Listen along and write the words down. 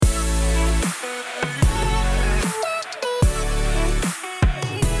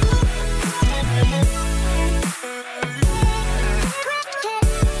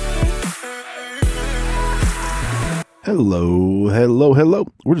Hello, hello, hello.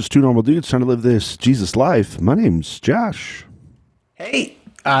 We're just two normal dudes trying to live this Jesus life. My name's Josh. Hey,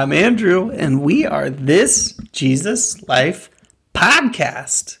 I'm Andrew, and we are This Jesus Life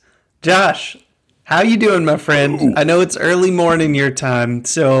podcast. Josh, how you doing, my friend? Ooh. I know it's early morning your time,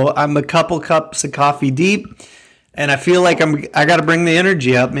 so I'm a couple cups of coffee deep, and I feel like I got to bring the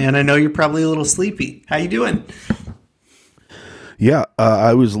energy up, man. I know you're probably a little sleepy. How you doing? Yeah,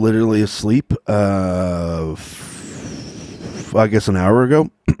 I was literally asleep, I guess an hour ago.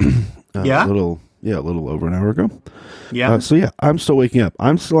 Yeah? A little over an hour ago. Yeah. I'm still waking up.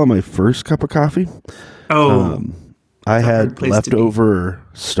 I'm still on my first cup of coffee. I had leftover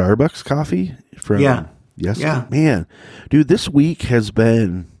Starbucks coffee from yesterday. Yeah. Man, dude, this week has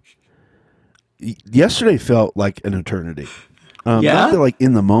been... Yesterday felt like an eternity. Not that, like,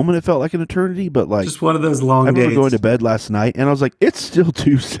 in the moment it felt like an eternity, but like just one of those long I days. I remember going to bed last night and I was like, it's still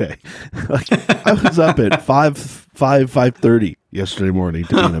Tuesday. Like, I was up at 5:30 yesterday morning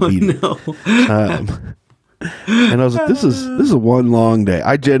to be in a meeting. No. And I was like, this is one long day.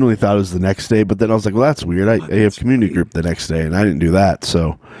 I genuinely thought it was the next day, but then I was like, well, that's weird. I have community group the next day and I didn't do that.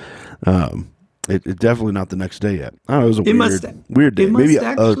 So it definitely not the next day yet. I don't know, it was a weird day. Maybe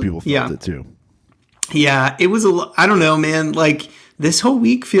other people felt it too. Yeah, it was I don't know, man. Like, this whole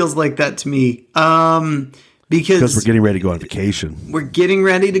week feels like that to me. Because we're getting ready to go on vacation. We're getting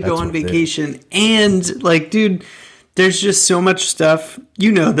ready to go on vacation. And, like, dude, there's just so much stuff.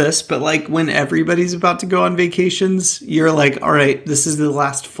 You know this, but, like, when everybody's about to go on vacations, you're like, all right, this is the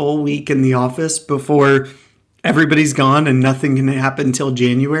last full week in the office before everybody's gone and nothing can happen until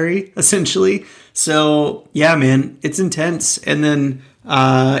January, essentially. So, yeah, man, it's intense. And then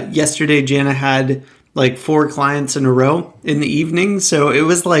yesterday, Jana had like 4 clients in a row in the evening. So it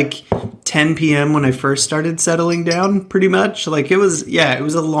was like 10 p.m. when I first started settling down, pretty much. Like, it was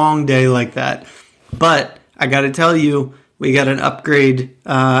a long day like that. But I got to tell you, we got an upgrade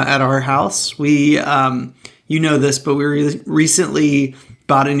at our house. We, you know this, but we recently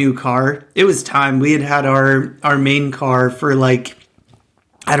bought a new car. It was time. We had our main car for like,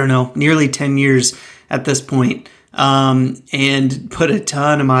 I don't know, nearly 10 years at this point, and put a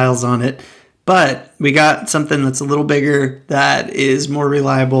ton of miles on it. But we got something that's a little bigger, that is more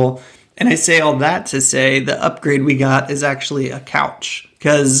reliable. And I say all that to say the upgrade we got is actually a couch.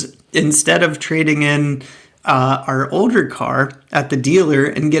 Because instead of trading in our older car at the dealer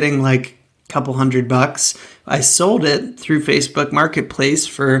and getting like a couple $100, I sold it through Facebook Marketplace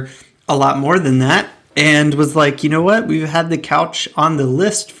for a lot more than that. And was like, you know what? We've had the couch on the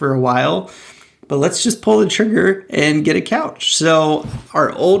list for a while, but let's just pull the trigger and get a couch. So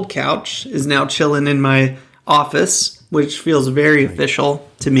our old couch is now chilling in my office, which feels very official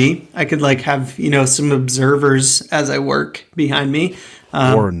to me. I could like have, some observers as I work behind me.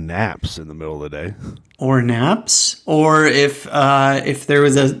 Or naps in the middle of the day. Or naps. Or if there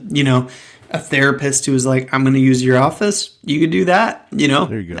was a therapist who was like, I'm going to use your office, you could do that,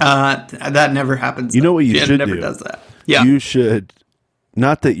 There you go. That never happens. You know what you should never do? Does that. Yeah. You should,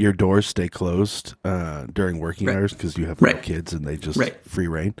 not that your doors stay closed during working hours because you have little kids and they just free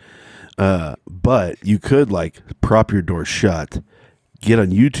reign. But you could like prop your door shut, get on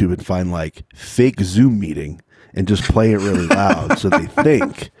YouTube and find like fake Zoom meeting and just play it really loud so they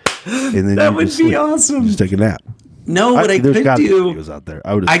think. And then that would be awesome. Just take a nap. No, what I could do, videos out there.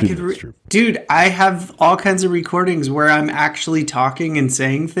 I would assume that's true. Dude, I have all kinds of recordings where I'm actually talking and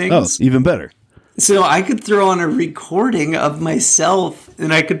saying things. Oh, even better. So I could throw on a recording of myself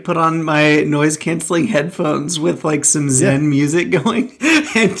and I could put on my noise canceling headphones with like some Zen music going.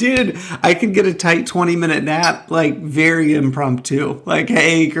 And dude, I could get a tight 20-minute nap, like very impromptu. Like,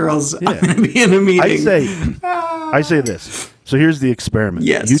 hey girls, I'm going to be in a meeting. I say this. So here's the experiment.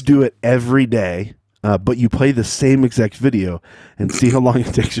 Yes. You do it every day. But you play the same exact video and see how long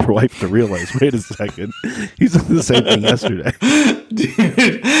it takes your wife to realize, wait a second, he's doing the same thing yesterday.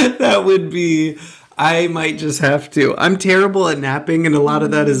 Dude, that would be, I might just have to. I'm terrible at napping, and a lot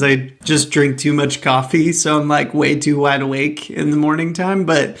of that is I just drink too much coffee, so I'm like way too wide awake in the morning time,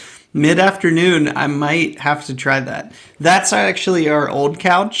 but mid-afternoon, I might have to try that. That's actually our old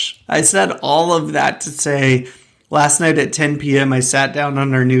couch. I said all of that to say, last night at 10 p.m., I sat down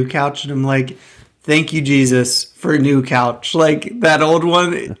on our new couch, and I'm like, thank you, Jesus, for a new couch. Like, that old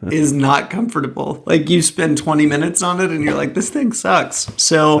one is not comfortable. Like, you spend 20 minutes on it, and you're like, this thing sucks.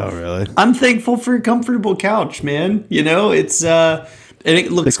 So, really? I'm thankful for a comfortable couch, man. It's, and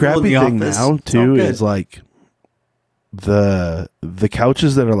it looks cool in the office. The crappy thing now, too, is, like, the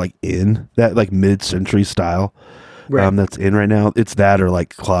couches that are, like, in that, like, mid-century style, that's in right now. It's that or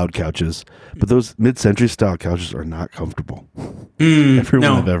like cloud couches. But those mid-century style couches are not comfortable.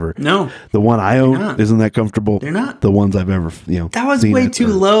 Everyone I've ever. No. The one I own isn't that comfortable. They're not. The ones I've ever, That was way too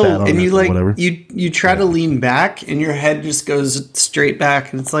low. And you you try to lean back and your head just goes straight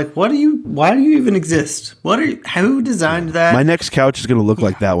back. And it's like, why do you even exist? Who designed that? My next couch is going to look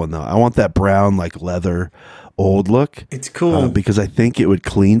like that one though. I want that brown, like leather, old look. It's cool. Because I think it would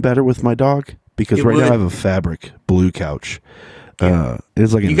clean better with my dog. Because now I have a fabric blue couch.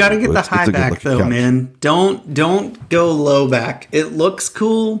 It's like you got to get the high back though, couch. Man. Don't go low back. It looks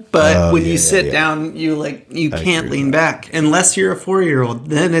cool, but when you sit down, you can't lean back unless you're a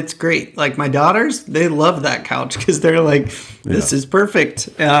 4-year-old. Then it's great. Like my daughters, they love that couch because they're like, this is perfect.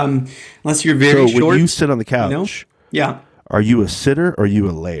 Unless you're very short. When you sit on the couch, are you a sitter or are you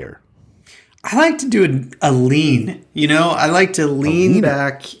a layer? I like to do a lean. I like to lean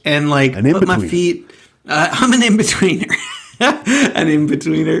back and put my feet. I'm an in-betweener. An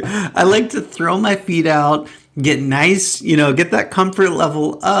in-betweener. I like to throw my feet out, get nice, get that comfort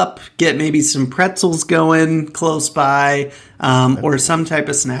level up, get maybe some pretzels going close by, or some type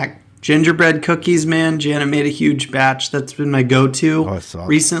of snack. Gingerbread cookies, man. Janet made a huge batch. That's been my go-to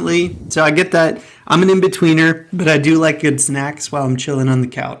recently. So I get that. I'm an in-betweener, but I do like good snacks while I'm chilling on the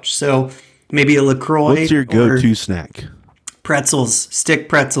couch. So maybe a LaCroix. What's your go-to snack? Pretzels, stick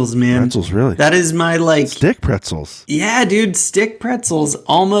pretzels, man. Pretzels, really? That is my stick pretzels. Yeah, dude, stick pretzels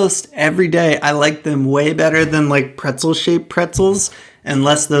almost every day. I like them way better than pretzel-shaped pretzels,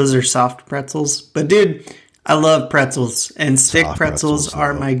 unless those are soft pretzels. But dude, I love pretzels, and stick pretzels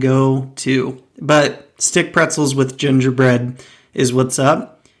are my go-to. But stick pretzels with gingerbread is what's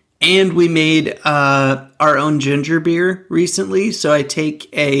up. And we made our own ginger beer recently, so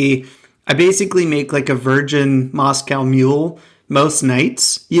I basically make a virgin Moscow Mule most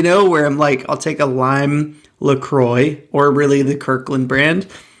nights, where I'm I'll take a lime LaCroix or really the Kirkland brand,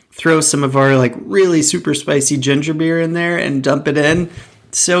 throw some of our really super spicy ginger beer in there and dump it in.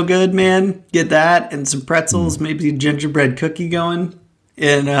 So good, man. Get that and some pretzels, maybe a gingerbread cookie going,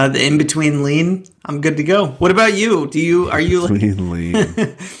 and the in-between lean. I'm good to go. What about you? Are you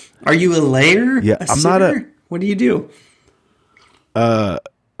lean? Are you a layer? Yeah, I'm not a. What do you do?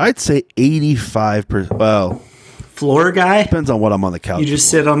 I'd say 85%. Well, floor guy? Depends on what I'm on the couch. You just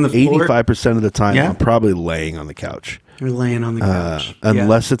sit on the floor? 85% of the time, I'm probably laying on the couch. You're laying on the couch.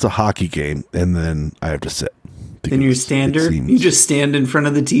 Unless it's a hockey game, and then I have to sit. Then you're a stander? You just stand in front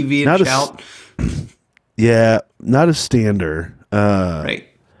of the TV and shout? Not a stander. Right.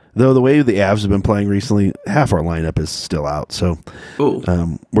 Though the way the Avs have been playing recently, half our lineup is still out. So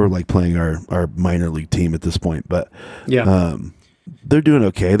we're playing our minor league team at this point. But they're doing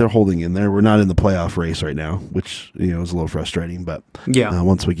okay. They're holding in there. We're not in the playoff race right now, which is a little frustrating. But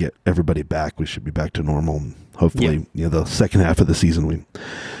once we get everybody back, we should be back to normal. And hopefully, the second half of the season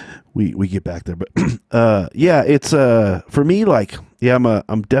we get back there. But it's for me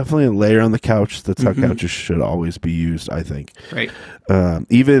I'm definitely a layer on the couch. That's how couches should always be used, I think. Right.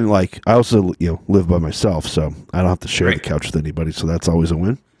 Even I also live by myself, so I don't have to share the couch with anybody. So that's always a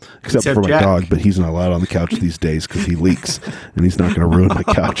win. Except for my Jack. dog, but he's not allowed on the couch these days because he leaks, and he's not going to ruin my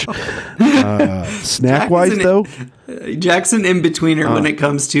couch. Snack-wise, though, Jackson in-betweener when it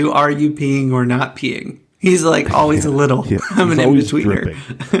comes to are you peeing or not peeing. He's always a little. Yeah, I'm an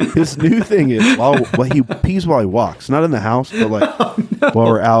in-betweener. His new thing is he pees while he walks, not in the house, but while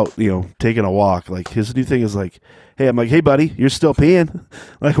we're out, taking a walk. His new thing is hey, I'm hey buddy, you're still peeing.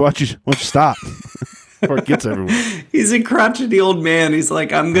 Why don't you stop? Before it gets everywhere. He's a crotchety old man. He's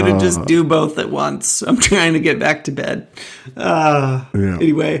I'm going to just do both at once. I'm trying to get back to bed.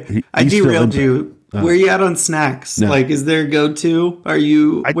 Anyway, I derailed you. Where are you at on snacks? No. Is there a go-to? Where are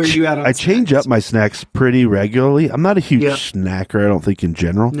you at on snacks? I change up my snacks pretty regularly. I'm not a huge snacker, I don't think, in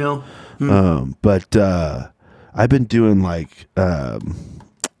general. No. But I've been doing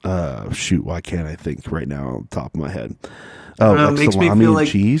shoot, why can't I think right now on the top of my head? Makes me feel like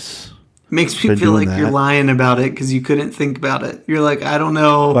cheese. Makes me feel like you're lying about it because you couldn't think about it. You're I don't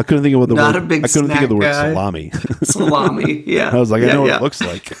know. Well, I couldn't think of I couldn't think of the word salami. Salami, yeah. I was I know what it looks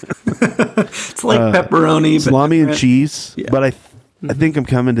like. It's pepperoni, salami and cheese. Yeah. But I think I'm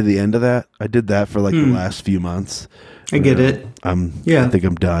coming to the end of that. I did that for the last few months. I get it. I think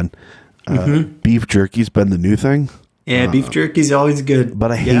I'm done. Beef jerky's been the new thing. Yeah, beef jerky's always good.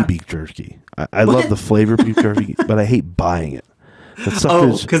 But I hate beef jerky. I love the flavor of beef jerky, but I hate buying it.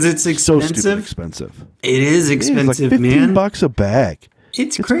 Because it's expensive. So stupid expensive. It is expensive, it's $15 a bag.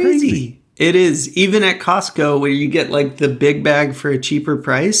 It's crazy. It is. Even at Costco, where you get the big bag for a cheaper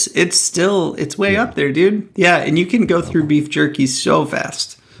price, it's way up there, dude. Yeah, and you can go through beef jerky so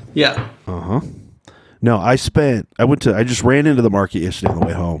fast. Yeah. No, I just ran into the market yesterday on the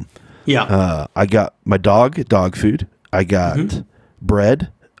way home. Yeah. I got my dog food. I got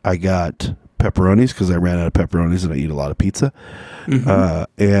bread. I got pepperonis because I ran out of pepperonis and I eat a lot of pizza.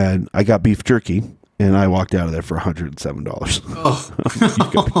 And I got beef jerky, and I walked out of there for $107. Oh,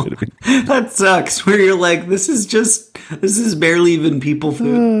 that sucks. Where you're like, this is barely even people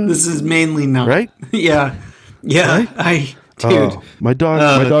food. This is mainly not. Right? Yeah. Right? Dude. My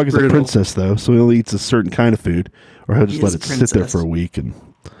dog is brutal. A princess though, so he only eats a certain kind of food, or he'll just let it sit there for a week, and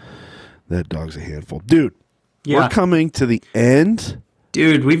that dog's a handful. Dude, we're coming to the end.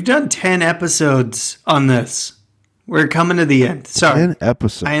 Dude, we've done 10 episodes on this. We're coming to the end. Sorry. 10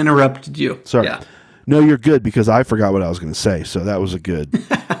 episodes. I interrupted you. Sorry. Yeah. No, you're good, because I forgot what I was going to say, so that was a good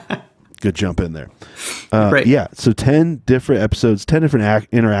jump in there. Right. Yeah, so 10 different episodes, 10 different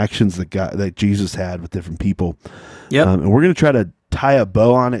interactions that Jesus had with different people. Yep. And we're going to try to tie a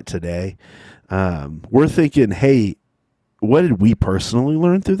bow on it today. We're thinking, hey, what did we personally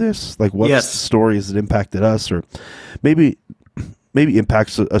learn through this? Like, what's the stories that impacted us? Or maybe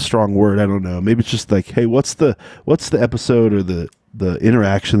impact's a strong word. I don't know. Maybe it's just like, hey, what's the episode or the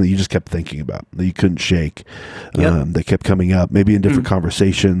interaction that you just kept thinking about, that you couldn't shake, that kept coming up, maybe in different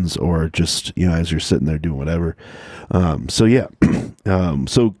conversations, or just, as you're sitting there doing whatever. So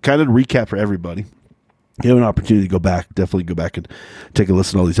kind of recap for everybody. You have an opportunity to definitely go back and take a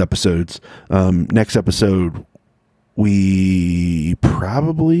listen to all these episodes. Next episode, it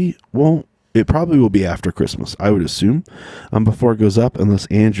probably will be after Christmas, I would assume, before it goes up, unless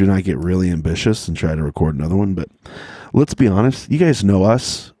Andrew and I get really ambitious and try to record another one. But let's be honest, you guys know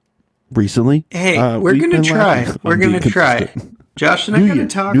us recently. Hey, we're going to try. We're going to try. Josh and I got to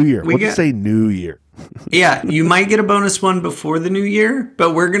talk. New Year. Let's say New Year. Yeah, you might get a bonus one before the new year,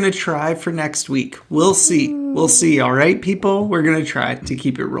 but we're going to try for next week. We'll see. All right, people? We're going to try to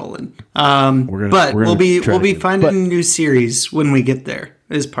keep it rolling. We'll be finding a new series when we get there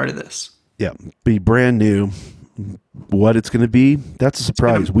as part of this. Yeah, be brand new. What it's going to be, that's a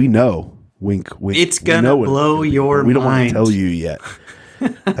surprise. We know. Wink, wink. It's going to blow your mind. We don't want to tell you yet.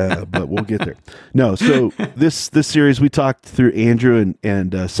 But we'll get there. No, so this series, we talked through Andrew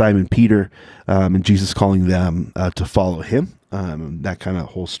and Simon Peter, and Jesus calling them to follow him. That kind of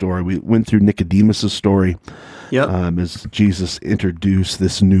whole story. We went through Nicodemus's story. Yep. As Jesus introduced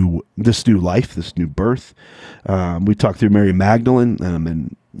this new life, this new birth. We talked through Mary Magdalene,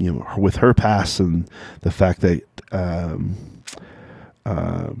 and with her past, and the fact that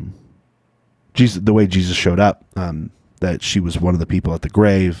the way Jesus showed up. That she was one of the people at the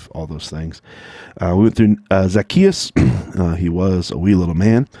grave, all those things. We went through Zacchaeus. He was a wee little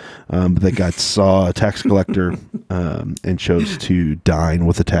man, but that guy saw a tax collector and chose to dine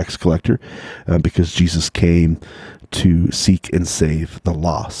with a tax collector because Jesus came to seek and save the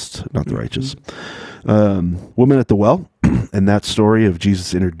lost, not the righteous. Woman at the well, and that story of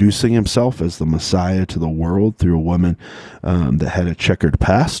Jesus introducing himself as the Messiah to the world through a woman that had a checkered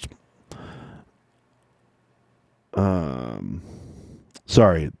past.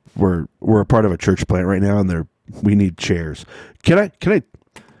 Sorry, we're a part of a church plant right now, and we need chairs. Can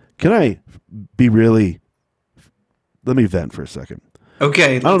I be really? Let me vent for a second.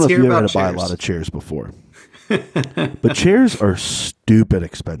 Okay. I don't know if you ever had to buy a lot of chairs before, but chairs are stupid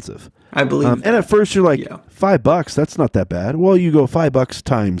expensive. I believe. And at first you're like, $5. That's not that bad. Well, you go $5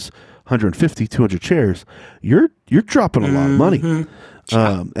 times 150, 200 chairs. You're dropping a lot of money,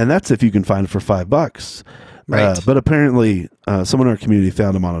 and that's if you can find it for $5. Right. But apparently, someone in our community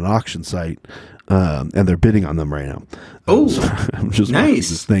found them on an auction site, and they're bidding on them right now. Oh, so I'm just nice.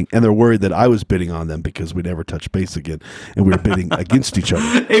 This thing, and they're worried that I was bidding on them because we never touched base again, and we were bidding against each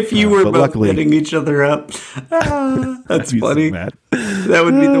other. If you were both bidding each other up, that's funny. That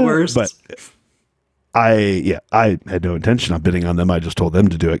would be the worst. But I had no intention of bidding on them. I just told them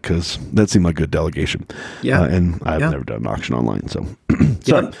to do it because that seemed like good delegation. Yeah, and I've never done an auction online, so.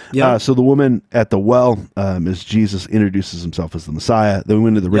 Sorry. So the woman at the well, as Jesus introduces himself as the Messiah. Then we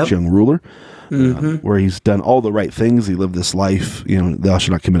went to the rich young ruler, where he's done all the right things. He lived this life, thou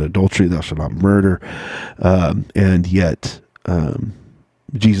shalt not commit adultery, thou shalt not murder. And yet,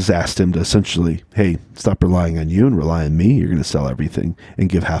 Jesus asked him to essentially, hey, stop relying on you and rely on me. You're going to sell everything and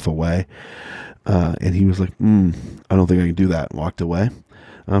give half away. And he was like, I don't think I can do that, and walked away.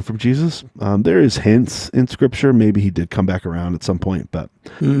 From Jesus. There is hints in Scripture. Maybe he did come back around at some point, but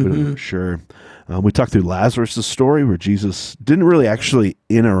we don't know for sure. We talked through Lazarus' story, where Jesus didn't really actually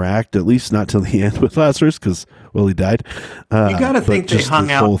interact, at least not till the end, with Lazarus, because, he died. You got to think they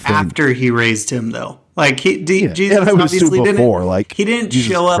hung out after he raised him, though. Like Jesus obviously he didn't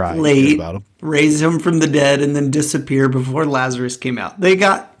show up late, raise him from the dead, and then disappear before Lazarus came out.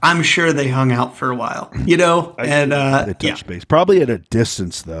 I'm sure they hung out for a while, they touched base. Probably at a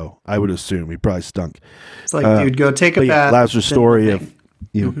distance, though. I would assume he probably stunk. It's like, dude, go take a bath. Lazarus' story of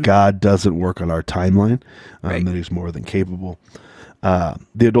God doesn't work on our timeline, that he's more than capable. The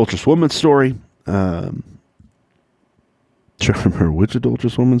adulterous woman story. Trying to remember which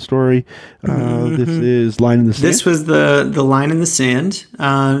adulterous woman story. This is line in the sand. This was the line in the sand.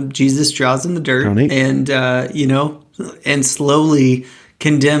 Jesus draws in the dirt, and and slowly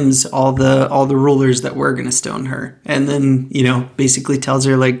condemns all the rulers that were going to stone her, and then basically tells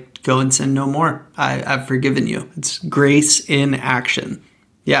her, like, go and sin no more. I've forgiven you. It's grace in action.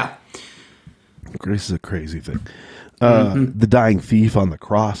 Yeah, grace is a crazy thing. The dying thief on the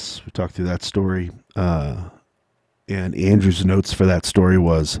cross. We talked through that story. And Andrew's notes for that story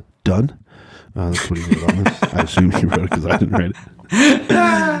was done. That's what he wrote on this. I assume he wrote it because I didn't write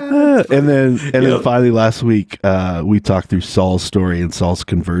it. And then finally last week, we talked through Saul's story and Saul's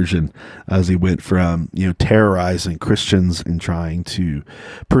conversion as he went from terrorizing Christians and trying to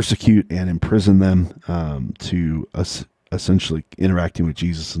persecute and imprison them to essentially interacting with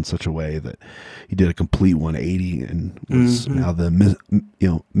Jesus in such a way that he did a complete 180 and was now the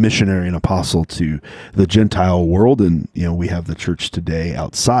missionary and apostle to the Gentile world. And we have the church today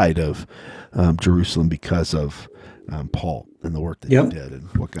outside of Jerusalem because of Paul and the work that he did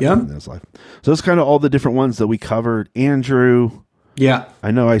and what God did in his life. So that's kind of all the different ones that we covered. Andrew,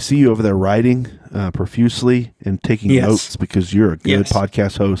 I know I see you over there writing profusely and taking notes because you're a good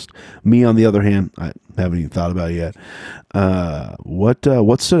podcast host. Me, on the other hand, I haven't even thought about it yet.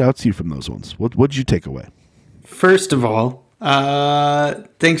 What stood out to you from those ones? What did you take away? First of all,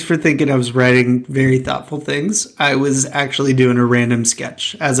 thanks for thinking I was writing very thoughtful things. I was actually doing a random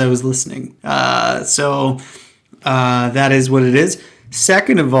sketch as I was listening. So that is what it is.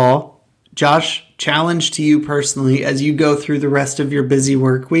 Second of all, Josh, challenge to you personally as you go through the rest of your busy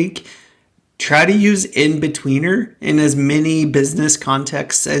work week. Try to use in-betweener in as many business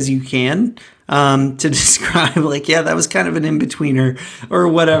contexts as you can to describe, like, that was kind of an in-betweener or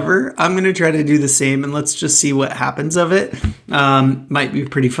whatever. I'm going to try to do the same, and let's just see what happens of it. Might be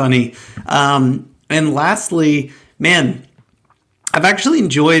pretty funny. And lastly, man, I've actually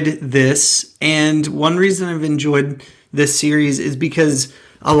enjoyed this. And one reason I've enjoyed this series is because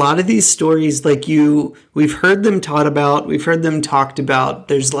a lot of these stories, like we've heard them taught about, we've heard them talked about.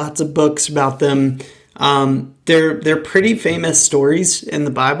 There's lots of books about them. They're pretty famous stories in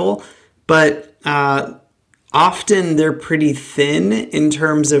the Bible, but often they're pretty thin in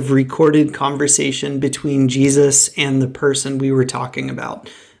terms of recorded conversation between Jesus and the person we were talking about,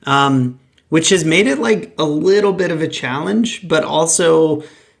 which has made it like a little bit of a challenge, but also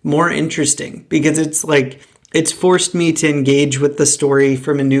more interesting because it's forced me to engage with the story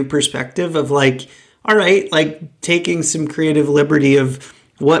from a new perspective of like, all right, like taking some creative liberty of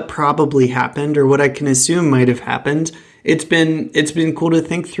what probably happened or what I can assume might have happened. It's been cool to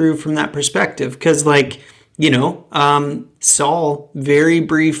think through from that perspective. Cause Saul, very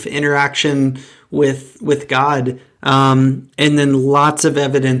brief interaction with God. And then lots of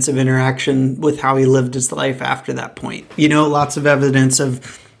evidence of interaction with how he lived his life after that point, lots of evidence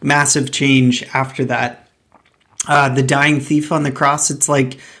of massive change after that. The dying thief on the cross, it's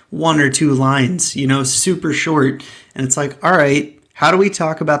like 1 or 2 lines, super short. And it's like, all right, how do we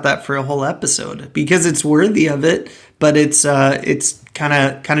talk about that for a whole episode? Because it's worthy of it, but it's kind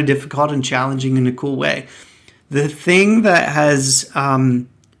of difficult and challenging in a cool way. The thing that has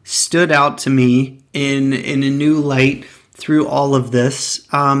stood out to me in a new light through all of this,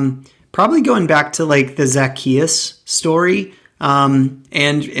 probably going back to like the Zacchaeus story,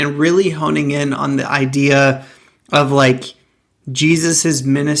 and really honing in on the idea of like Jesus's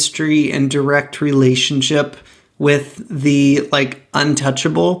ministry and direct relationship with the like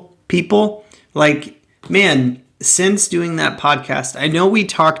untouchable people. Like, man, since doing that podcast, I know we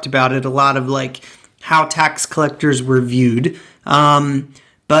talked about it a lot of like how tax collectors were viewed.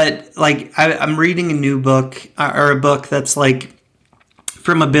 But like I'm reading a new book or a book that's like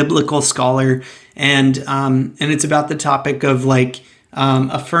from a biblical scholar, and it's about the topic of like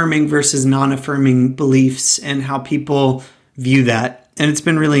affirming versus non-affirming beliefs and how people view that. And it's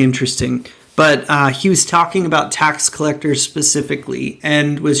been really interesting. But he was talking about tax collectors specifically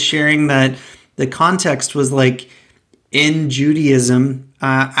and was sharing that the context was like in Judaism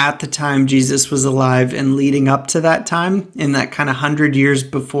at the time Jesus was alive and leading up to that time, in that kind of 100 years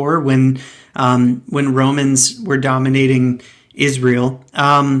before when Romans were dominating Israel.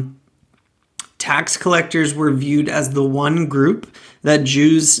 Tax collectors were viewed as the one group that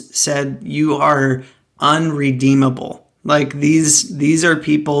Jews said, you are unredeemable. Like these are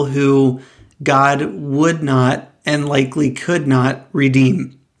people who God would not and likely could not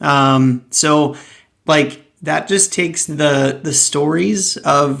redeem. So like that just takes the stories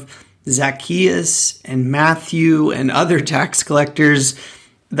of Zacchaeus and Matthew and other tax collectors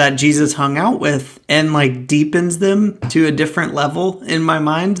that Jesus hung out with and like deepens them to a different level in my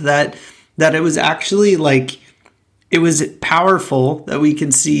mind, that it was actually like, it was powerful that we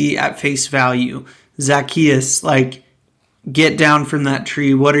can see at face value. Zacchaeus, like, get down from that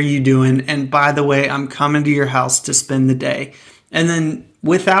tree. What are you doing? And by the way, I'm coming to your house to spend the day. And then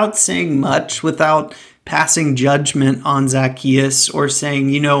without saying much, without passing judgment on Zacchaeus or saying,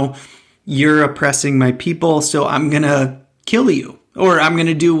 you're oppressing my people, so I'm going to kill you, or I'm going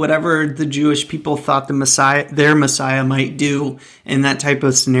to do whatever the Jewish people thought their Messiah might do in that type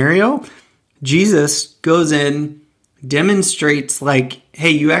of scenario. Jesus goes in, demonstrates like, hey,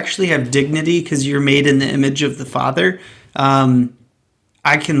 you actually have dignity because you're made in the image of the Father.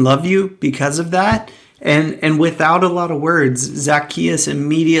 I can love you because of that. And without a lot of words, Zacchaeus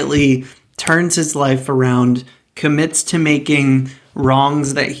immediately turns his life around, commits to making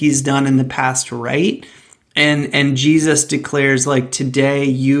wrongs that he's done in the past right. And Jesus declares, like, today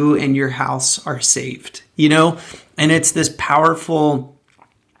you and your house are saved, And it's this powerful,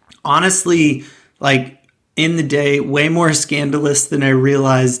 honestly, like in the day, way more scandalous than I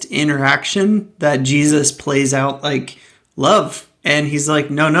realized interaction that Jesus plays out like love. And he's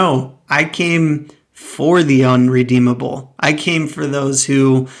like, no, I came for the unredeemable. I came for those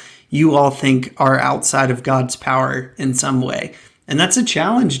who you all think are outside of God's power in some way. And that's a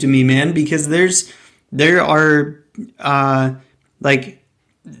challenge to me, man, because there are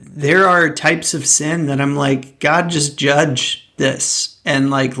types of sin that I'm like, God, just judge this and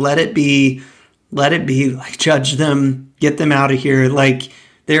like, let it be like, judge them, get them out of here. Like,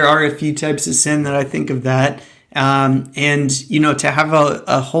 there are a few types of sin that I think of that. And, to have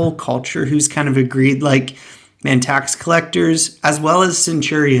a whole culture who's kind of agreed, like, man, tax collectors as well as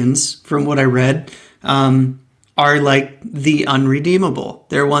centurions, from what I read, are like the unredeemable.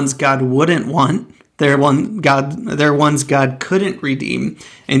 They're ones God wouldn't want. They're ones God couldn't redeem.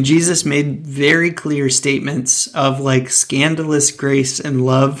 And Jesus made very clear statements of like scandalous grace and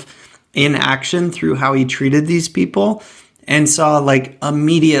love in action through how he treated these people, and saw like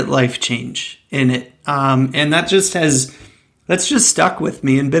immediate life change in it. And that's just stuck with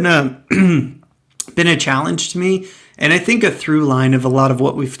me and been a challenge to me. And I think a through line of a lot of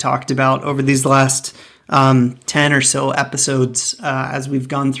what we've talked about over these last 10 or so episodes, as we've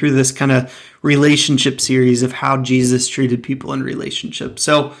gone through this kind of relationship series of how Jesus treated people in relationships.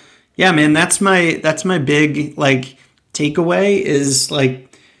 So yeah, man, that's my big like takeaway is like,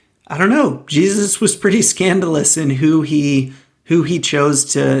 I don't know, Jesus was pretty scandalous in who he chose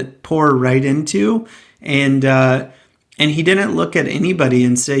to pour right into. And he didn't look at anybody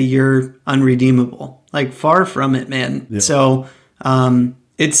and say, you're unredeemable. Like, far from it, man. Yeah. So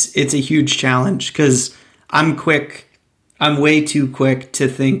it's a huge challenge because I'm way too quick to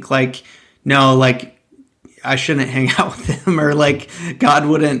think like, no, like I shouldn't hang out with him, or like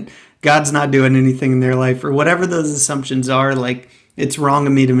God's not doing anything in their life, or whatever those assumptions are. Like, it's wrong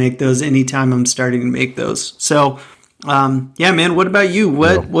of me to make those anytime I'm starting to make those. So yeah, man, what about you?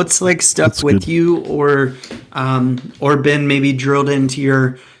 What's like stuck with you or been maybe drilled into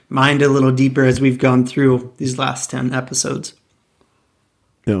your mind a little deeper as we've gone through these last 10 episodes?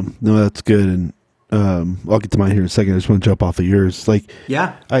 Yeah, no, that's good. And I'll get to mine here in a second. I just want to jump off of yours. Like,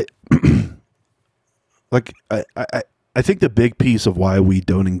 yeah, I think the big piece of why we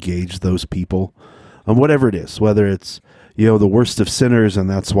don't engage those people, whatever it is, whether it's, the worst of sinners, and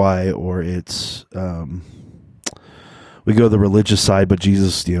that's why, or it's, we go the religious side, but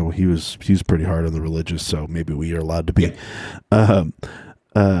Jesus, he was pretty hard on the religious, so maybe we are allowed to be. Yeah.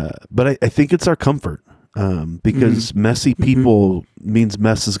 But I think it's our comfort, because messy people means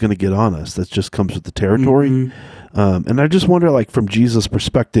mess is going to get on us. That just comes with the territory. And I just wonder, like, from Jesus'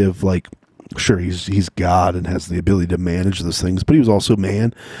 perspective, like, sure, he's God and has the ability to manage those things, but he was also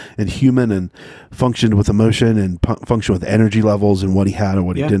man and human and functioned with emotion and functioned with energy levels and what he had and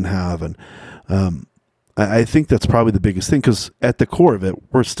what he didn't have. And I think that's probably the biggest thing, because at the core of it,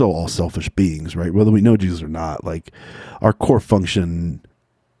 we're still all selfish beings, right? Whether we know Jesus or not, like, our core function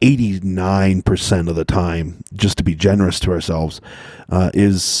 89% of the time, just to be generous to ourselves,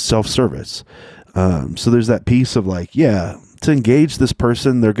 is self-service. So there's that piece of like, yeah, to engage this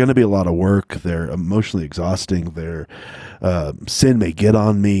person. They're going to be a lot of work. They're emotionally exhausting. Their sin may get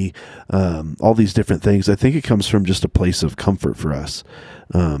on me. All these different things. I think it comes from just a place of comfort for us.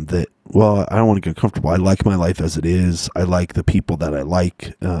 That, well, I don't want to get comfortable. I like my life as it is. I like the people that I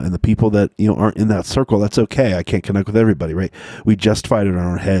like, and the people that, aren't in that circle. That's okay. I can't connect with everybody, right? We justified it in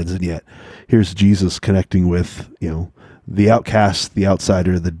our heads, and yet here's Jesus connecting with, the outcast, the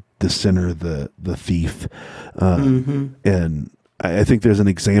outsider, the sinner, the thief. And I think there's an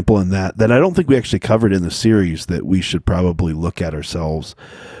example in that I don't think we actually covered in the series that we should probably look at ourselves,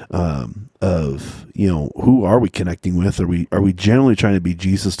 of, who are we connecting with? Are we generally trying to be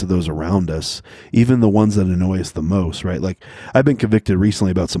Jesus to those around us, even the ones that annoy us the most, right? Like, I've been convicted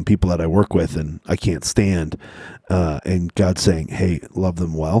recently about some people that I work with and I can't stand, and God's saying, hey, love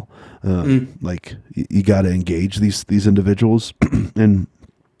them well. Like, you got to engage these individuals. And,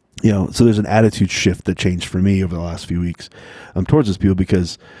 so there's an attitude shift that changed for me over the last few weeks, towards those people,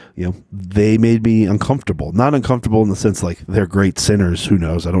 because, they made me uncomfortable. Not uncomfortable in the sense like they're great sinners. Who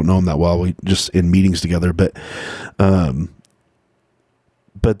knows? I don't know them that well. We just in meetings together, but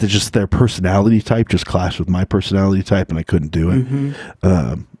their personality type just clashed with my personality type, and I couldn't do it.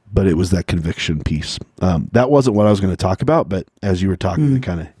 But it was that conviction piece. That wasn't what I was going to talk about, but as you were talking, it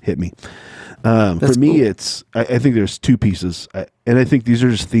kind of hit me. For me, cool. I think there's two pieces, and I think these are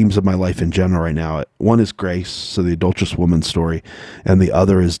just themes of my life in general right now. One is grace, so the adulterous woman story, and the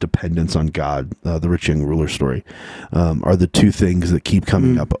other is dependence on God, the rich young ruler story, are the two things that keep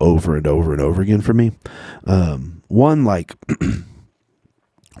coming up over and over and over again for me. One, like,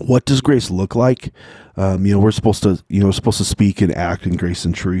 what does grace look like? We're supposed to speak and act in grace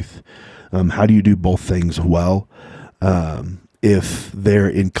and truth. How do you do both things well? If they're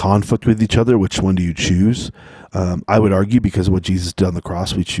in conflict with each other, which one do you choose? I would argue, because of what Jesus did on the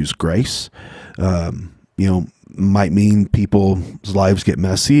cross, we choose grace. Might mean people's lives get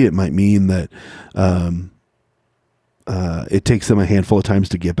messy. It might mean that it takes them a handful of times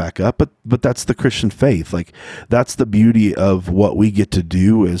to get back up, but that's the Christian faith. Like, that's the beauty of what we get to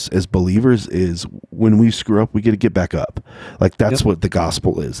do as believers, is when we screw up, we get to get back up. Like, that's what the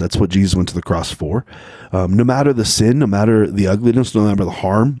gospel is. That's what Jesus went to the cross for. No matter the sin, no matter the ugliness, no matter the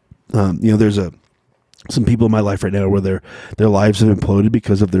harm. There's some people in my life right now where their lives have imploded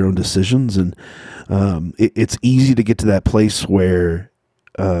because of their own decisions, and it's easy to get to that place where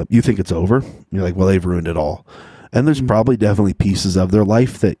you think it's over. You're like, well, they've ruined it all. And there's probably definitely pieces of their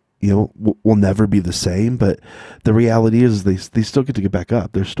life that, will never be the same. But the reality is they still get to get back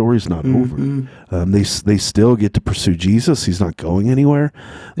up. Their story's not over. They still get to pursue Jesus. He's not going anywhere.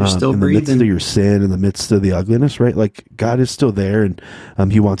 They're still in breathing. the midst of your sin, in the midst of the ugliness, right? Like, God is still there, and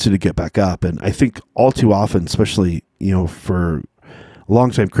he wants you to get back up. And I think all too often, especially, for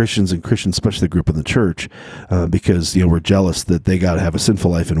longtime Christians, and Christians especially grew up in the church, because we're jealous that they got to have a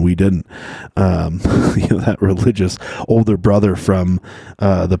sinful life and we didn't. That religious older brother from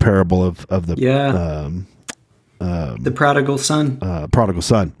the parable of the the prodigal son. Prodigal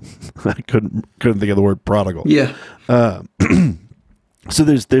son. I couldn't think of the word prodigal. Yeah. So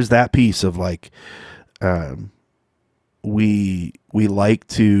there's that piece of like, we like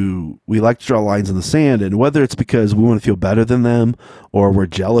to draw lines in the sand, and whether it's because we want to feel better than them, or we're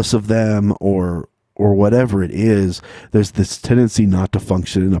jealous of them, or whatever it is, there's this tendency not to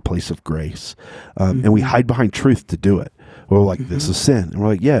function in a place of grace, and we hide behind truth to do it. We're like, this is sin, and we're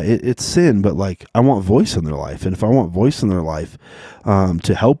like, yeah, it's sin, but like, I want voice in their life, and if I want voice in their life,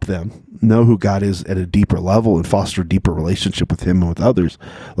 to help them know who God is at a deeper level and foster a deeper relationship with Him and with others,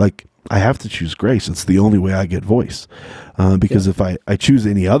 like, I have to choose grace. It's the only way I get voice. Because if I choose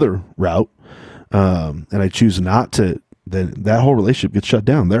any other route, and I choose not to, then that whole relationship gets shut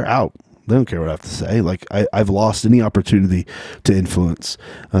down. They're out. They don't care what I have to say. Like, I've lost any opportunity to influence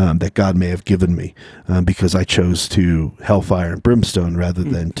that God may have given me, because I chose to hellfire and brimstone rather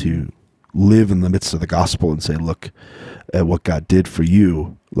than to live in the midst of the gospel and say, look at what God did for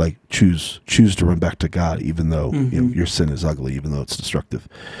you. Like, choose to run back to God, even though your sin is ugly, even though it's destructive.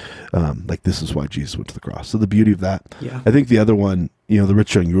 Like, this is why Jesus went to the cross. So the beauty of that. Yeah. I think the other one, the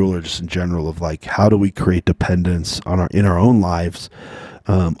rich young ruler, just in general, of like, how do we create dependence in our own lives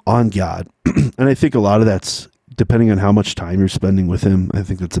on God? And I think a lot of that's depending on how much time you're spending with Him. I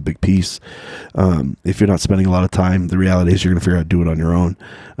think that's a big piece. If you're not spending a lot of time, the reality is you're going to figure out how to do it on your own.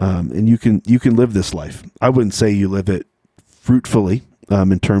 And you can live this life. I wouldn't say you live it fruitfully,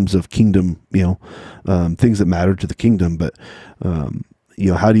 in terms of kingdom, things that matter to the kingdom, but,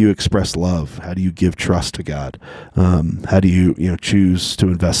 how do you express love? How do you give trust to God? How do you, choose to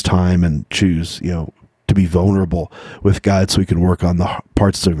invest time and choose, to to be vulnerable with God, so He can work on the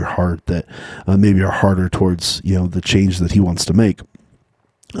parts of your heart that maybe are harder towards the change that He wants to make.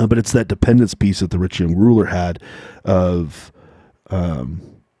 But it's that dependence piece that the rich young ruler had of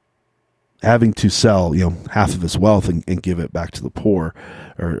having to sell, half of his wealth and give it back to the poor,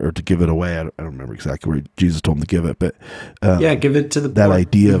 or to give it away. I don't remember exactly where Jesus told him to give it, but give it to the that poor.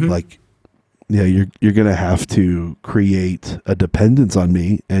 idea of like, you're going to have to create a dependence on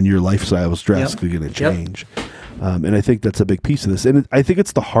me, and your lifestyle is drastically going to change. And I think that's a big piece of this. And I think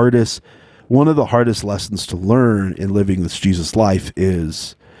it's one of the hardest lessons to learn in living this Jesus life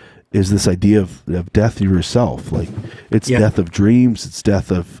is this idea of death of yourself. Like, it's death of dreams, it's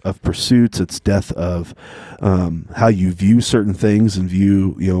death of pursuits, it's death of how you view certain things and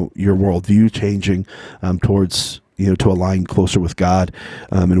view, your worldview changing towards, to align closer with God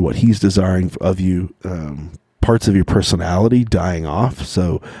and what He's desiring of you. Parts of your personality dying off,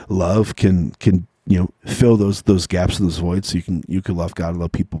 so love can fill those gaps and those voids, so you can love God and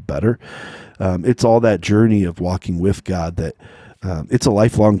love people better. It's all that journey of walking with God that. It's a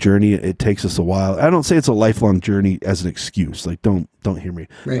lifelong journey. It takes us a while. I don't say it's a lifelong journey as an excuse. Like, don't hear me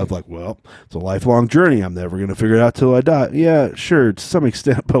of like, well, it's a lifelong journey. I'm never going to figure it out till I die. Yeah, sure, to some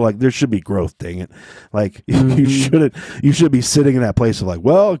extent, but like, there should be growth. Dang it! Like, you should be sitting in that place of like,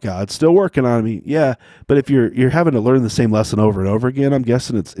 well, God's still working on me. Yeah, but if you're having to learn the same lesson over and over again, I'm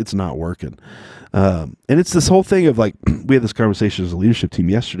guessing it's not working. And it's this whole thing of like, we had this conversation as a leadership team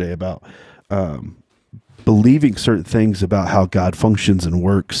yesterday about. Believing certain things about how God functions and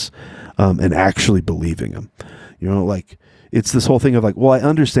works, and actually believing them. Like, it's this whole thing of like, well, I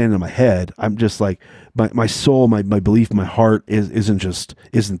understand in my head. I'm just like, my soul, my belief, my heart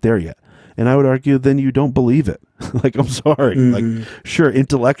isn't there yet. And I would argue then you don't believe it. Like, I'm sorry. Like, sure,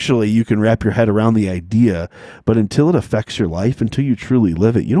 intellectually you can wrap your head around the idea, but until it affects your life, until you truly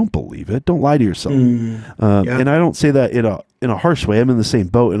live it, you don't believe it. Don't lie to yourself. And I don't say that in a harsh way. I'm in the same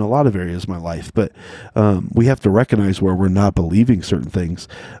boat in a lot of areas of my life, but we have to recognize where we're not believing certain things,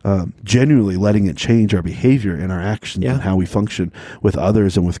 genuinely letting it change our behavior and our actions and how we function with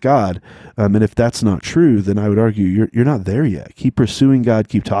others and with God. And if that's not true, then I would argue you're not there yet. Keep pursuing God,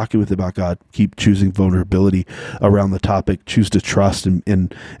 keep talking about God, keep choosing vulnerability around the topic, choose to trust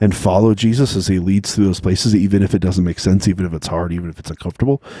and follow Jesus as He leads through those places, even if it doesn't make sense, even if it's hard, even if it's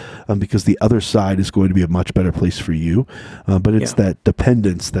uncomfortable, because the other side is going to be a much better place for you. But it's that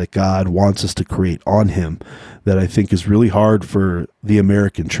dependence that God wants us to create on Him that I think is really hard for the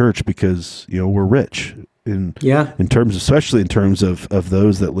American church, because, we're rich in terms, especially in terms of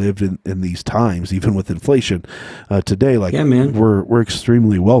those that lived in these times, even with inflation today. Like, we're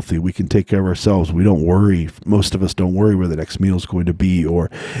extremely wealthy. We can take care of ourselves. We don't worry. Most of us don't worry where the next meal is going to be, or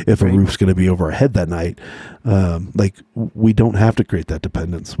if a roof's going to be over our head that night. Like, we don't have to create that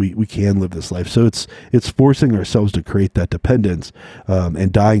dependence. We can live this life. So it's forcing ourselves to create that dependence,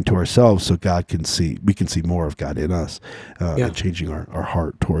 and dying to ourselves so we can see more of God in us, and changing our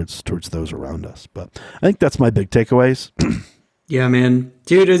heart towards those around us. But I think that's my big takeaways. Yeah, man.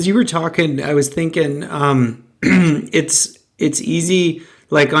 Dude, as you were talking, I was thinking, it's easy,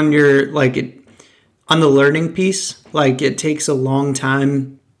 like on your, on the learning piece, like it takes a long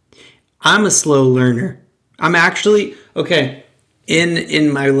time. I'm a slow learner. I'm actually,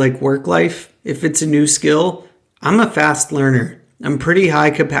 in my work life, if it's a new skill, I'm a fast learner. I'm pretty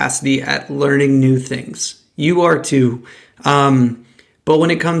high capacity at learning new things. You are too. But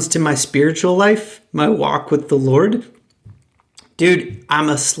when it comes to my spiritual life, my walk with the Lord, dude, I'm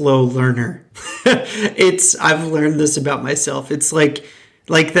a slow learner. I've learned this about myself. It's like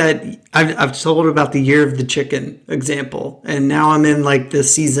that. I've told about the year of the chicken example, and now I'm in the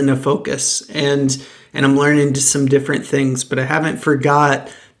season of focus, and I'm learning some different things, but I haven't forgot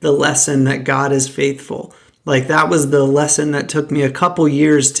the lesson that God is faithful. That was the lesson that took me a couple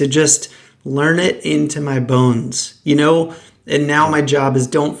years to just learn it into my bones, And now my job is,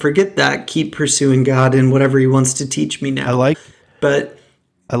 don't forget that. Keep pursuing God and whatever He wants to teach me now.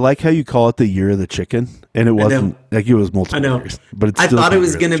 I like how you call it the year of the chicken, and it wasn't like it was multiple years. But I thought it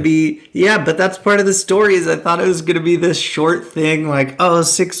was going to be, but that's part of the story. Is I thought it was going to be this short thing,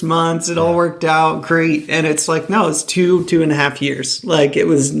 6 months, it all worked out great, and it's no, it's 2.5 years. It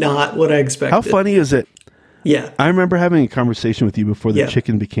was not what I expected. How funny is it? Yeah. I remember having a conversation with you before the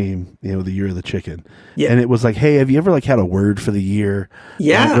chicken became, the year of the chicken. Yeah. And it was hey, have you ever had a word for the year?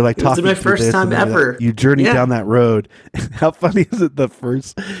 Yeah. Or it was my first time ever. You journeyed down that road. How funny is it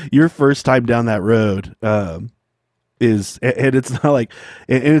your first time down that road? is, and it's not like,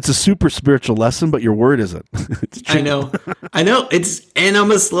 and it's a super spiritual lesson, but your word isn't. I know. And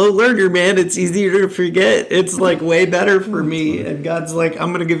I'm a slow learner, man. It's easier to forget. It's like way better for me. And God's like,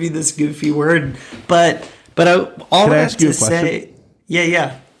 I'm going to give you this goofy word. But all I have to say,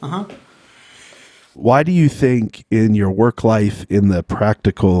 yeah. Why do you think in your work life, in the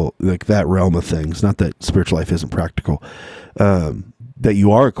practical, like that realm of things, not that spiritual life isn't practical, that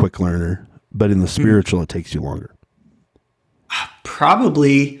you are a quick learner, but in the spiritual, it takes you longer?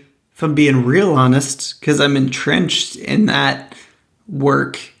 Probably, if I'm being real honest, because I'm entrenched in that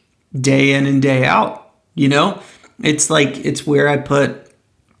work day in and day out. You know, it's where I put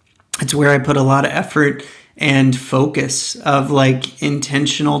a lot of effort and focus of like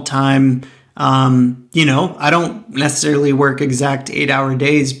intentional time. You know, I don't necessarily work exact 8-hour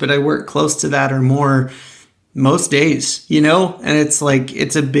days, but I work close to that or more most days, you know, and it's like,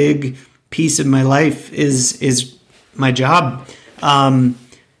 it's a big piece of my life is my job.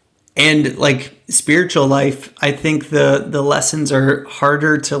 And like spiritual life, I think the lessons are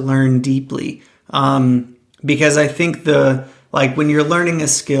harder to learn deeply. Because I think like when you're learning a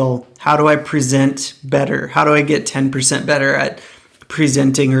skill, how do I present better? How do I get 10% better at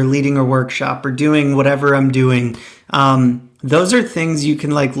presenting or leading a workshop or doing whatever I'm doing? Those are things you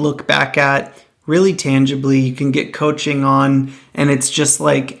can like look back at really tangibly. You can get coaching on, and it's just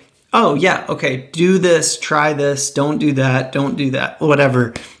like, oh yeah, okay, do this, try this, don't do that,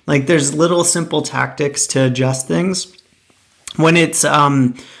 whatever. Like there's little simple tactics to adjust things. When it's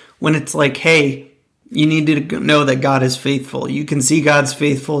like, hey, you need to know that God is faithful. You can see God's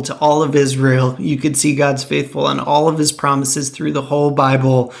faithful to all of Israel. You could see God's faithful on all of his promises through the whole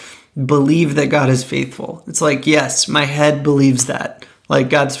Bible. Believe that God is faithful. It's like, yes, my head believes that, like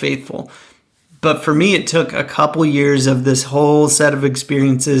God's faithful. But for me, it took a couple years of this whole set of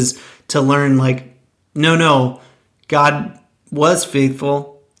experiences to learn like, no, God was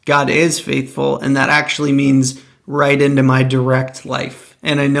faithful. God is faithful. And that actually means right into my direct life.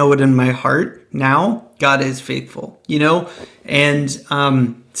 And I know it in my heart now, God is faithful, you know? And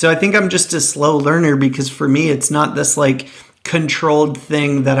so I think I'm just a slow learner, because for me, it's not this like controlled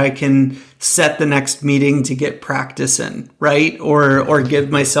thing that I can set the next meeting to get practice in, right? Or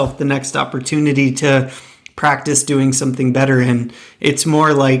give myself the next opportunity to practice doing something better in. It's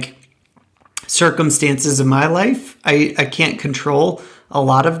more like circumstances of my life. I can't control a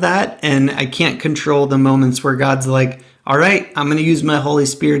lot of that, and I can't control the moments where God's like, all right, I'm going to use my Holy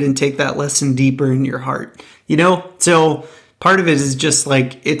Spirit and take that lesson deeper in your heart, you know? So part of it is just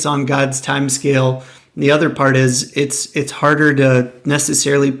like, it's on God's time scale. The other part is it's harder to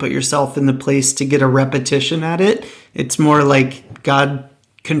necessarily put yourself in the place to get a repetition at it. It's more like God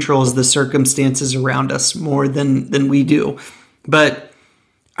controls the circumstances around us more than we do. But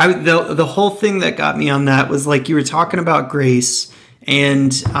the whole thing that got me on that was like, you were talking about grace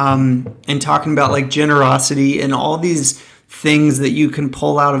and talking about like generosity and all these things that you can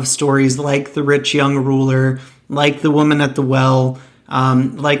pull out of stories like the rich young ruler, like the woman at the well,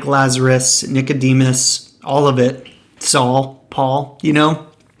 like Lazarus, Nicodemus, all of it, Saul, Paul, you know?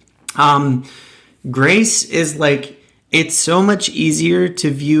 Grace is like, it's so much easier to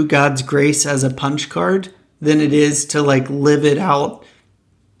view God's grace as a punch card than it is to like live it out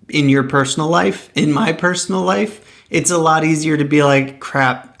in your personal life. In my personal life, it's a lot easier to be like,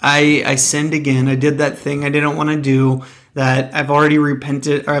 crap, I sinned again. I did that thing I didn't want to do that I've already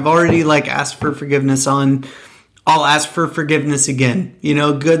repented, or I've already like asked for forgiveness on. I'll ask for forgiveness again. You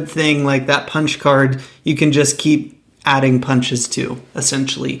know, good thing, like that punch card, you can just keep adding punches to,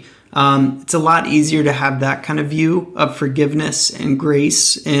 essentially. It's a lot easier to have that kind of view of forgiveness and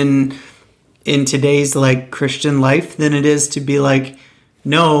grace in today's like Christian life than it is to be like,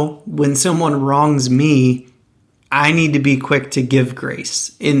 no, when someone wrongs me, I need to be quick to give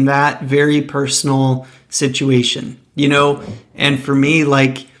grace in that very personal situation, you know? And for me,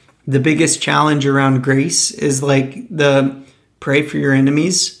 like, the biggest challenge around grace is like the pray for your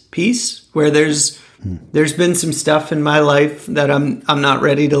enemies piece, where there's been some stuff in my life that I'm not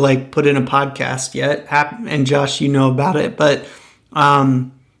ready to like put in a podcast yet. And Josh, you know about it, but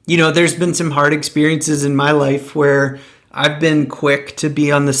you know, there's been some hard experiences in my life where I've been quick to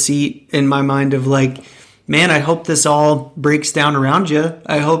be on the seat in my mind of like, man, I hope this all breaks down around you.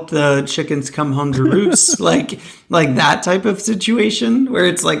 I hope the chickens come home to roost. like that type of situation where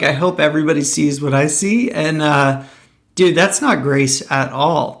it's like, I hope everybody sees what I see. And dude, that's not grace at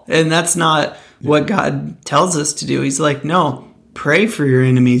all. And that's not what God tells us to do. He's like, no, pray for your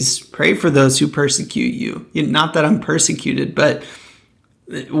enemies. Pray for those who persecute you. Not that I'm persecuted, but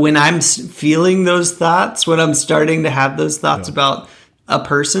when I'm feeling those thoughts, when I'm starting to have those thoughts about a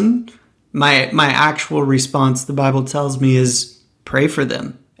person, my actual response, the Bible tells me, is pray for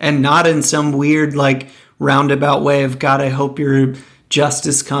them. And not in some weird, like, roundabout way of, God, I hope your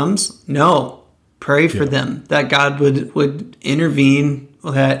justice comes. No, pray for them, that God would intervene,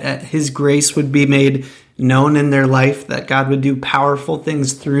 that his grace would be made known in their life, that God would do powerful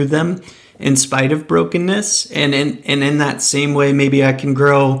things through them in spite of brokenness. And in that same way, maybe I can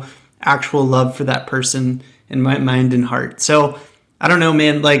grow actual love for that person in my mind and heart. So I don't know,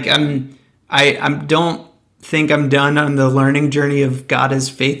 man, like I don't think I'm done on the learning journey of God is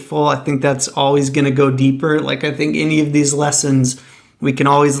faithful. I think that's always going to go deeper. Like, I think any of these lessons, we can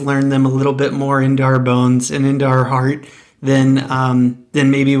always learn them a little bit more into our bones and into our heart than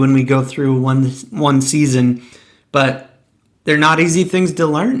maybe when we go through one season. But they're not easy things to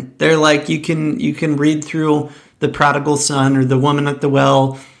learn. They're like, you can read through the prodigal son or the woman at the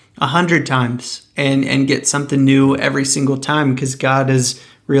well 100 times and get something new every single time, because God is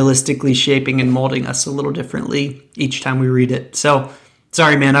realistically shaping and molding us a little differently each time we read it. So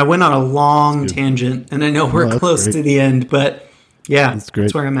sorry, man, I went on a long tangent, and I know we're close to the end, but yeah,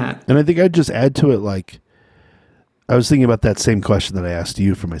 that's where I'm at. And I think I'd just add to it, like, I was thinking about that same question that I asked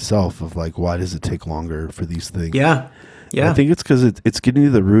you for myself of, like, why does it take longer for these things? Yeah. I think it's because it's getting to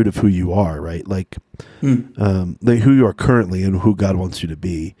the root of who you are, right? Like, like who you are currently and who God wants you to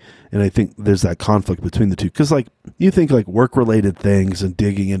be. And I think there's that conflict between the two. Because, like, you think, like, work-related things and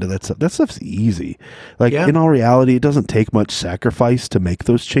digging into that stuff's easy. Like, in all reality, it doesn't take much sacrifice to make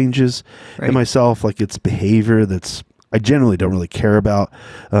those changes. In myself, like, it's behavior that's I generally don't really care about.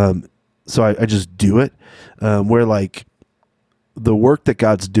 So I just do it. Where, like, the work that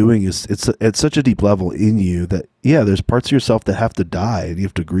God's doing it's at such a deep level in you that, yeah, there's parts of yourself that have to die, and you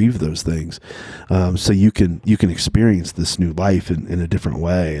have to grieve those things, so you can experience this new life in a different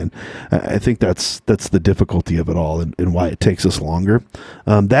way. And I think that's the difficulty of it all, and why it takes us longer.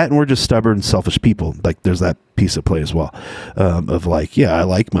 That, and we're just stubborn, selfish people. Like, there's that piece of play as well, of, like, yeah, I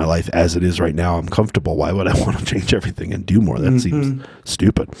like my life as it is right now. I'm comfortable. Why would I want to change everything and do more? That seems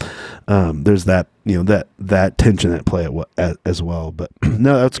stupid. There's that, that tension at play as well. But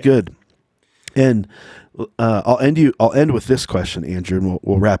no, that's good. And I'll end with this question, Andrew, and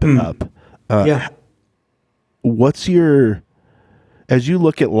we'll wrap it up. What's as you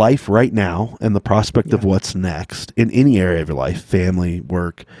look at life right now and the prospect of what's next in any area of your life, family,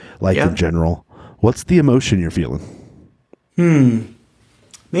 work, life in general, what's the emotion you're feeling? Man,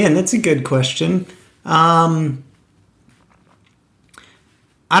 that's a good question. I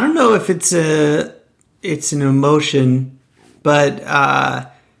don't know if it's an emotion, but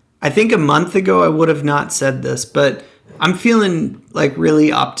I think a month ago I would have not said this, but I'm feeling, like,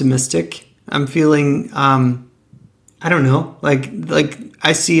 really optimistic. I'm feeling, I don't know, like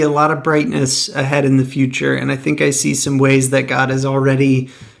I see a lot of brightness ahead in the future, and I think I see some ways that God is already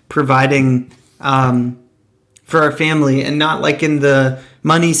providing for our family, and not like in the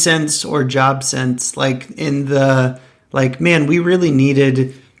money sense or job sense, like in the, like, man, we really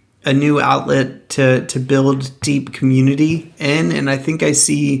needed a new outlet to build deep community in, and I think I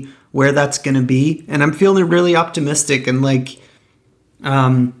see where that's going to be, and I'm feeling really optimistic, and, like,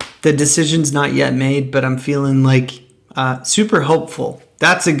 the decision's not yet made, but I'm feeling, like, super hopeful.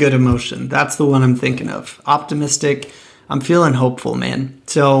 That's a good emotion. That's the one I'm thinking of. Optimistic. I'm feeling hopeful, man.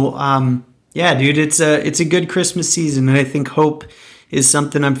 So, yeah, dude, it's a good Christmas season, and I think hope is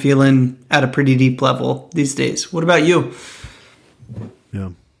something I'm feeling at a pretty deep level these days. What about you?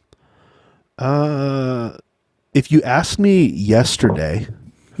 Yeah. If you asked me yesterday,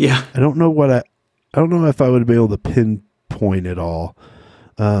 I don't know if I would be able to pinpoint it all.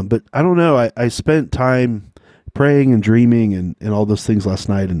 But I don't know. I spent time praying and dreaming and all those things last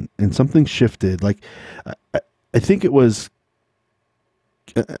night, and something shifted. Like, I think it was,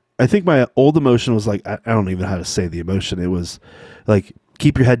 I think my old emotion was like, I don't even know how to say the emotion. It was like,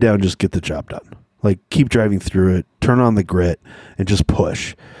 keep your head down, just get the job done. Like, keep driving through it, turn on the grit, and just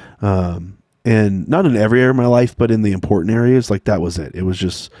push. And not in every area of my life, but in the important areas, like, that was it. It was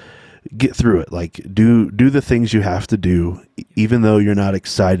just get through it. Like, do the things you have to do, even though you're not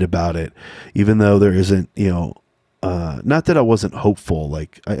excited about it, even though there isn't, not that I wasn't hopeful.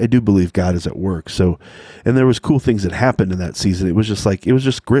 Like, I do believe God is at work. So, and there was cool things that happened in that season. It was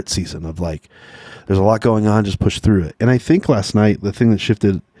just grit season of, like, there's a lot going on, just push through it. And I think last night, the thing that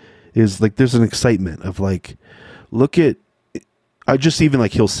shifted is, like, there's an excitement of, like, look at, just even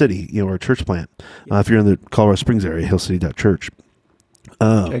like Hill City, our church plant. If you're in the Colorado Springs area, hillcity.church.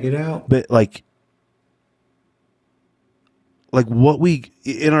 Check it out. But like what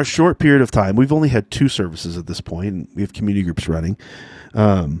in our short period of time, we've only had 2 services at this point, and we have community groups running.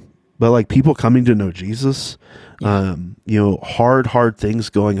 but like people coming to know Jesus, hard things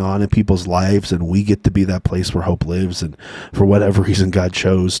going on in people's lives, and we get to be that place where hope lives. And for whatever reason, God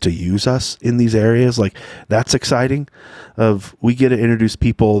chose to use us in these areas. Like, that's exciting. We get to introduce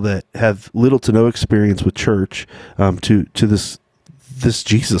people that have little to no experience with church, to this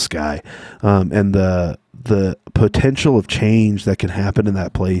Jesus guy, and the potential of change that can happen in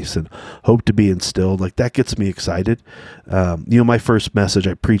that place and hope to be instilled. Like, that gets me excited. My first message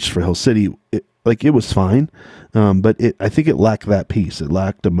I preached for Hill City, it was fine. But I think it lacked that piece. It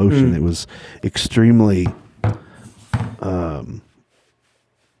lacked emotion. It was extremely,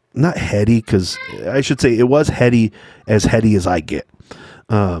 not heady, because I should say it was heady as I get.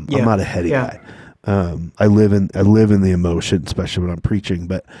 I'm not a heady guy. I live in the emotion, especially when I'm preaching,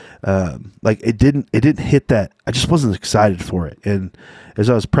 but it didn't hit that. I just wasn't excited for it. And as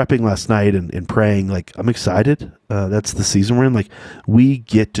I was prepping last night and praying, like, I'm excited. That's the season we're in. Like, we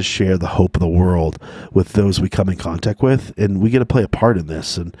get to share the hope of the world with those we come in contact with, and we get to play a part in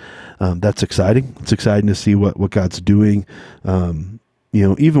this. And that's exciting. It's exciting to see what God's doing.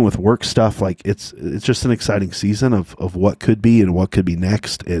 Even with work stuff, like it's just an exciting season of what could be and what could be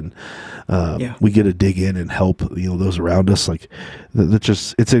next. And we get to dig in and help, those around us. Like,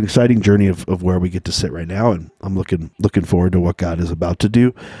 it's an exciting journey of where we get to sit right now. And I'm looking forward to what God is about to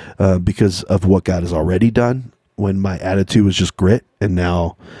do, because of what God has already done, when my attitude was just grit, and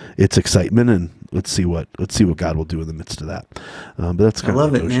now it's excitement. And let's see what God will do in the midst of that. But that's kind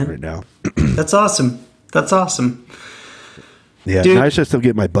of my emotion right now. That's awesome. Yeah, dude, I just have to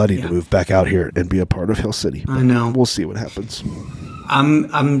get my buddy to move back out here and be a part of Hill City. I know. We'll see what happens.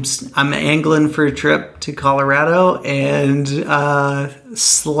 I'm angling for a trip to Colorado, and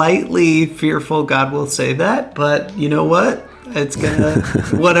slightly fearful God will say that, but you know what? It's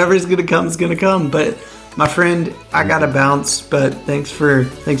whatever's gonna come is gonna come. But my friend, I gotta bounce. But thanks for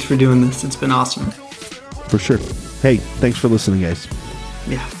doing this. It's been awesome. For sure. Hey, thanks for listening, guys.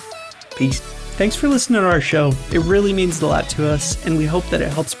 Yeah. Peace. Thanks for listening to our show. It really means a lot to us, and we hope that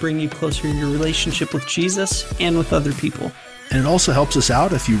it helps bring you closer in your relationship with Jesus and with other people. And it also helps us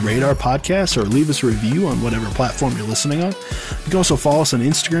out if you rate our podcast or leave us a review on whatever platform you're listening on. You can also follow us on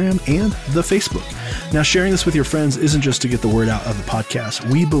Instagram and the Facebook. Now, sharing this with your friends isn't just to get the word out of the podcast.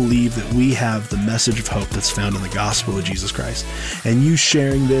 We believe that we have the message of hope that's found in the gospel of Jesus Christ. And you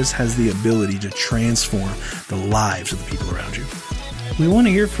sharing this has the ability to transform the lives of the people around you. We want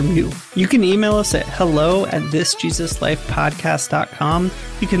to hear from you. You can email us at hello@thisjesuslifepodcast.com.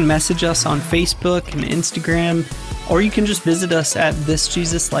 You can message us on Facebook and Instagram, or you can just visit us at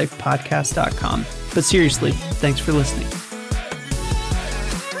thisjesuslifepodcast.com. But seriously, thanks for listening.